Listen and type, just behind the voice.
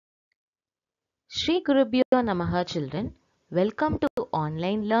Shri Gurubhyo Namaha children, welcome to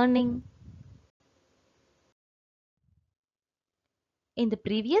online learning. In the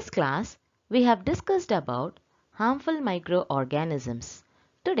previous class, we have discussed about harmful microorganisms.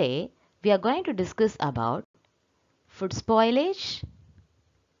 Today, we are going to discuss about food spoilage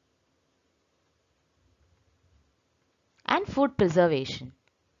and food preservation.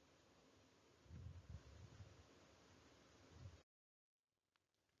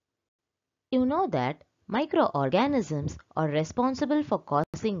 You know that microorganisms are responsible for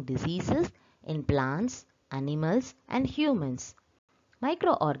causing diseases in plants, animals, and humans.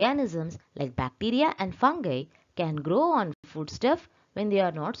 Microorganisms like bacteria and fungi can grow on foodstuff when they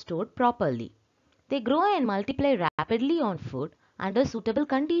are not stored properly. They grow and multiply rapidly on food under suitable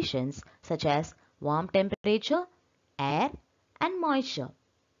conditions such as warm temperature, air, and moisture.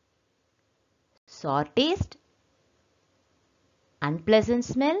 Sour taste, unpleasant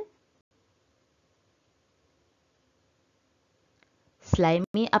smell,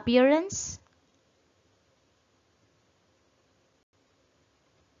 slimy appearance,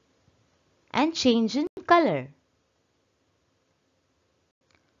 and change in color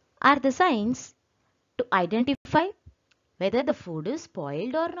are the signs to identify whether the food is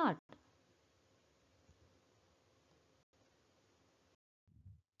spoiled or not.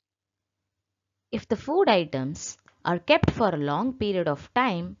 If the food items are kept for a long period of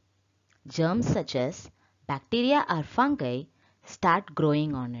time, germs such as bacteria or fungi start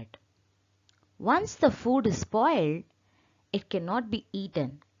growing on it. Once the food is spoiled, it cannot be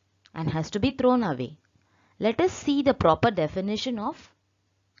eaten and has to be thrown away. Let us see the proper definition of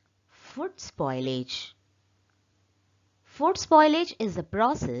food spoilage. Food spoilage is a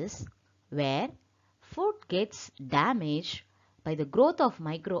process where food gets damaged by the growth of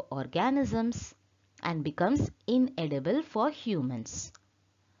microorganisms and becomes inedible for humans.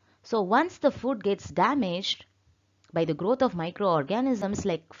 So once the food gets damaged by the growth of microorganisms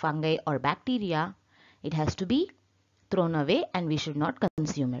like fungi or bacteria, it has to be thrown away and we should not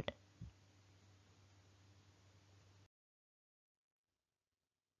consume it.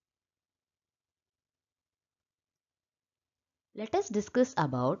 Let us discuss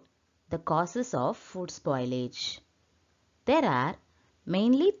about the causes of food spoilage. There are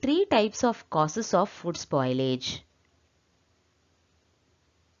mainly three types of causes of food spoilage: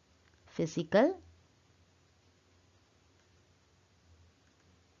 physical,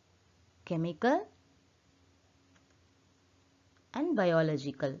 chemical, and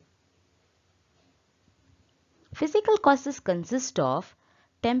biological. Physical causes consist of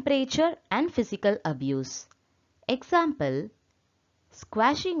temperature and physical abuse. Example,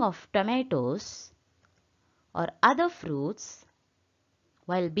 squashing of tomatoes or other fruits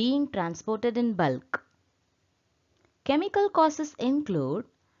while being transported in bulk. Chemical causes include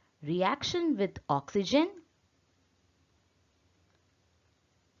reaction with oxygen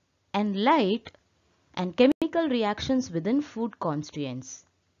and light and chemical reactions within food constituents.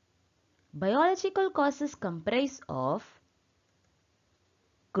 Biological causes comprise of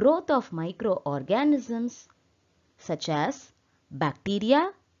growth of microorganisms such as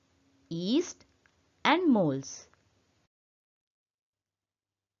bacteria, yeast, and molds.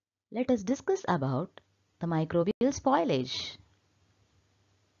 Let us discuss about the microbial spoilage.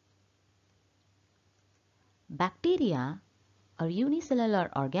 Bacteria are unicellular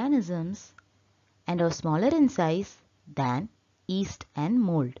organisms and are smaller in size than yeast and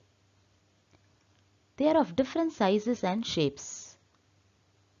mold. They are of different sizes and shapes.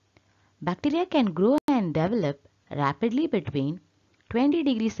 Bacteria can grow and develop rapidly between 20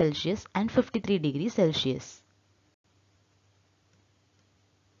 degrees Celsius and 53 degrees Celsius.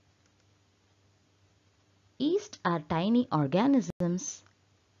 Yeast are tiny organisms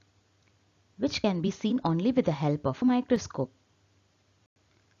which can be seen only with the help of a microscope.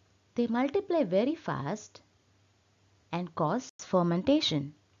 They multiply very fast and cause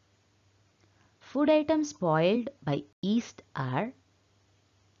fermentation. Food items spoiled by yeast are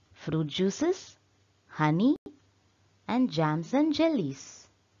fruit juices, honey, and jams and jellies.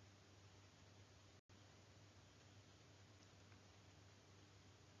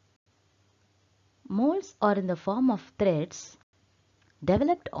 Molds are in the form of threads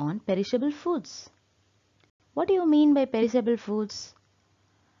developed on perishable foods. What do you mean by perishable foods?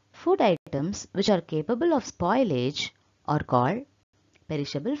 Food items which are capable of spoilage are called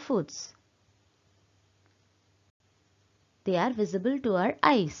perishable foods. They are visible to our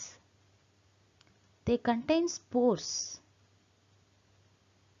eyes. They contain spores.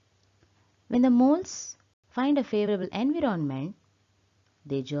 When the molds find a favorable environment,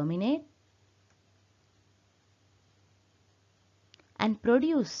 they germinate and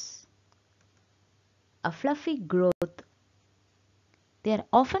produce a fluffy growth. They are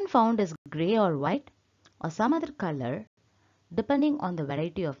often found as gray or white or some other color depending on the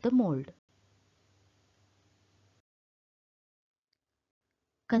variety of the mold.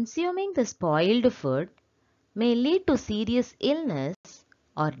 Consuming the spoiled food may lead to serious illness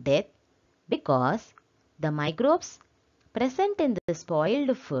or death because the microbes present in the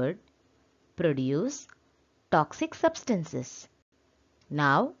spoiled food produce toxic substances.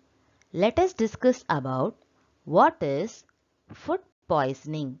 Now, let us discuss about what is food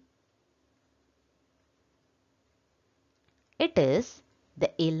poisoning. It is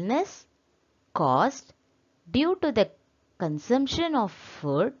the illness caused due to the consumption of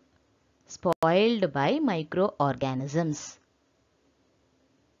food spoiled by microorganisms.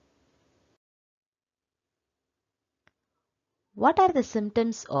 What are the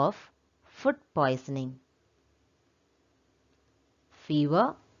symptoms of food poisoning?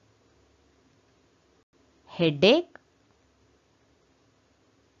 Fever, headache,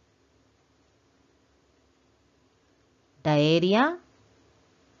 diarrhea,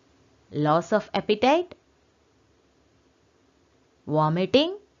 loss of appetite,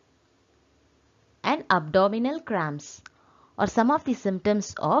 vomiting, and abdominal cramps are some of the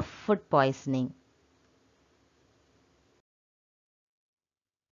symptoms of food poisoning.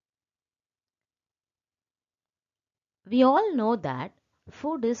 We all know that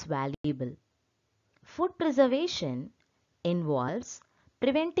food is valuable. Food preservation involves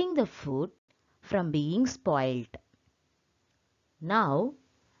preventing the food from being spoiled. Now,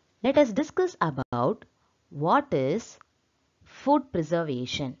 let us discuss about what is food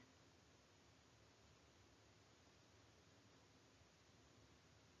preservation.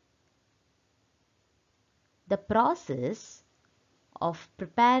 The process of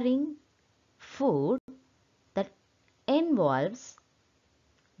preparing food that involves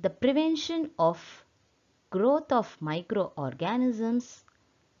the prevention of growth of microorganisms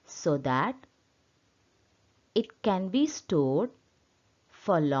so that it can be stored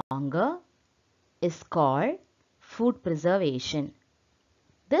for longer is called food preservation.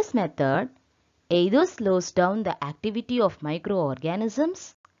 This method either slows down the activity of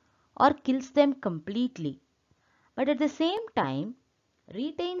microorganisms or kills them completely, but at the same time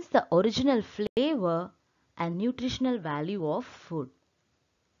retains the original flavor and nutritional value of food.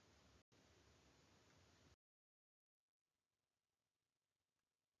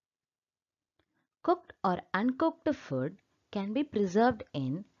 Cooked or uncooked food can be preserved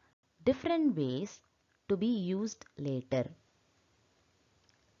in different ways to be used later.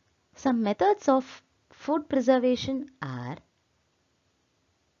 Some methods of food preservation are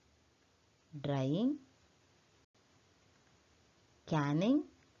drying, canning,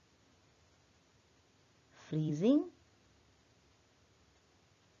 freezing,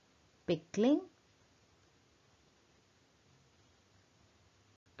 pickling,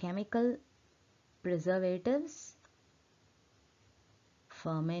 chemical preservatives,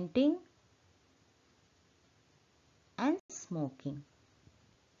 fermenting, and smoking.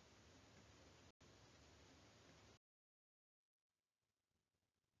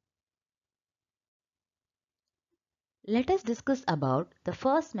 Let us discuss about the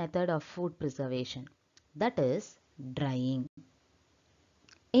first method of food preservation, that is drying.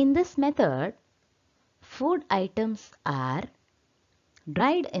 In this method, food items are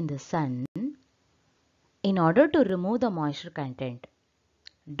dried in the sun in order to remove the moisture content.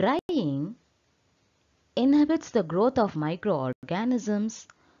 Drying inhibits the growth of microorganisms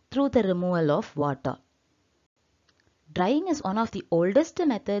through the removal of water. Drying is one of the oldest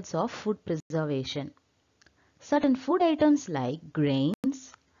methods of food preservation. Certain food items like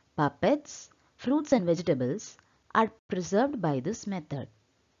grains, puppets, fruits and vegetables are preserved by this method.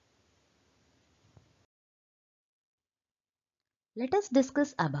 Let us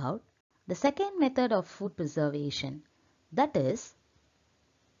discuss about the second method of food preservation, that is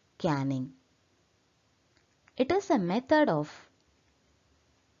canning. It is a method of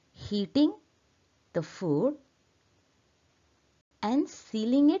heating the food and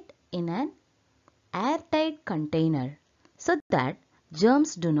sealing it in an airtight container so that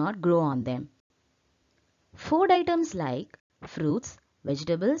germs do not grow on them. Food items like fruits,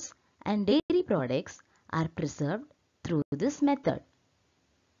 vegetables, and dairy products are preserved through this method.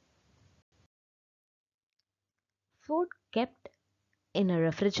 Food kept in a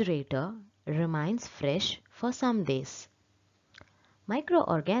refrigerator remains fresh for some days.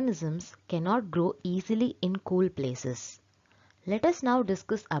 Microorganisms cannot grow easily in cool places. Let us now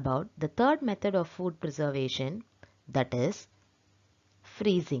discuss about the third method of food preservation, that is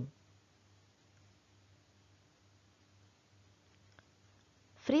freezing.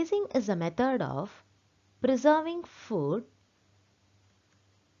 Freezing is a method of Preserving food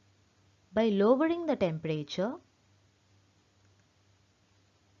by lowering the temperature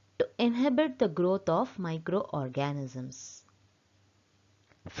to inhibit the growth of microorganisms.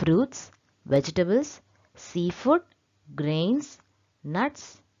 Fruits, vegetables, seafood, grains,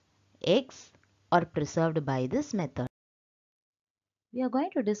 nuts, eggs are preserved by this method. We are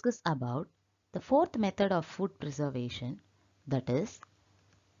going to discuss about the fourth method of food preservation, that is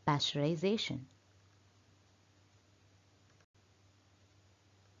pasteurization.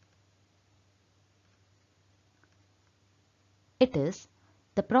 It is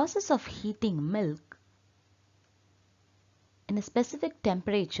the process of heating milk in a specific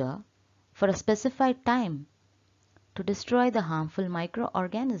temperature for a specified time to destroy the harmful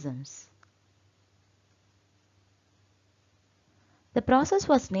microorganisms. The process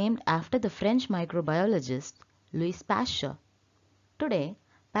was named after the French microbiologist Louis Pasteur. Today,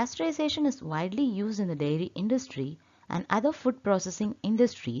 pasteurization is widely used in the dairy industry and other food processing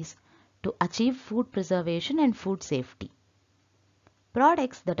industries to achieve food preservation and food safety.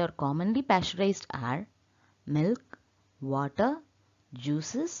 Products that are commonly pasteurized are milk, water,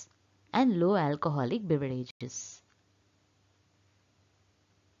 juices, and low alcoholic beverages.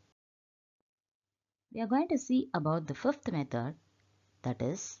 We are going to see about the fifth method, that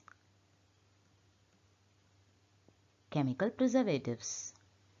is chemical preservatives.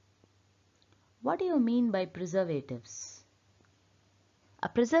 What do you mean by preservatives? A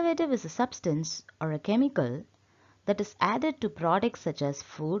preservative is a substance or a chemical that is added to products such as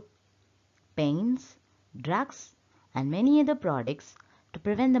food, paints, drugs, and many other products to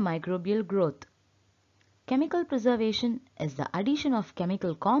prevent the microbial growth. Chemical preservation is the addition of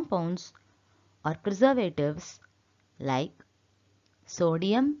chemical compounds or preservatives like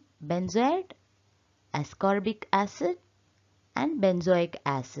sodium benzoate, ascorbic acid, and benzoic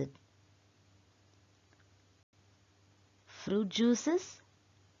acid. Fruit juices,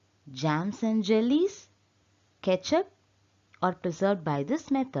 jams and jellies, ketchup are preserved by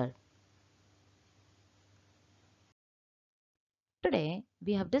this method. Today,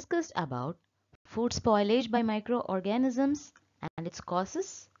 we have discussed about food spoilage by microorganisms and its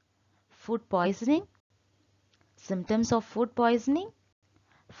causes, food poisoning, symptoms of food poisoning,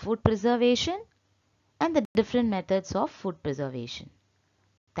 food preservation, and the different methods of food preservation.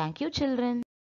 Thank you, children.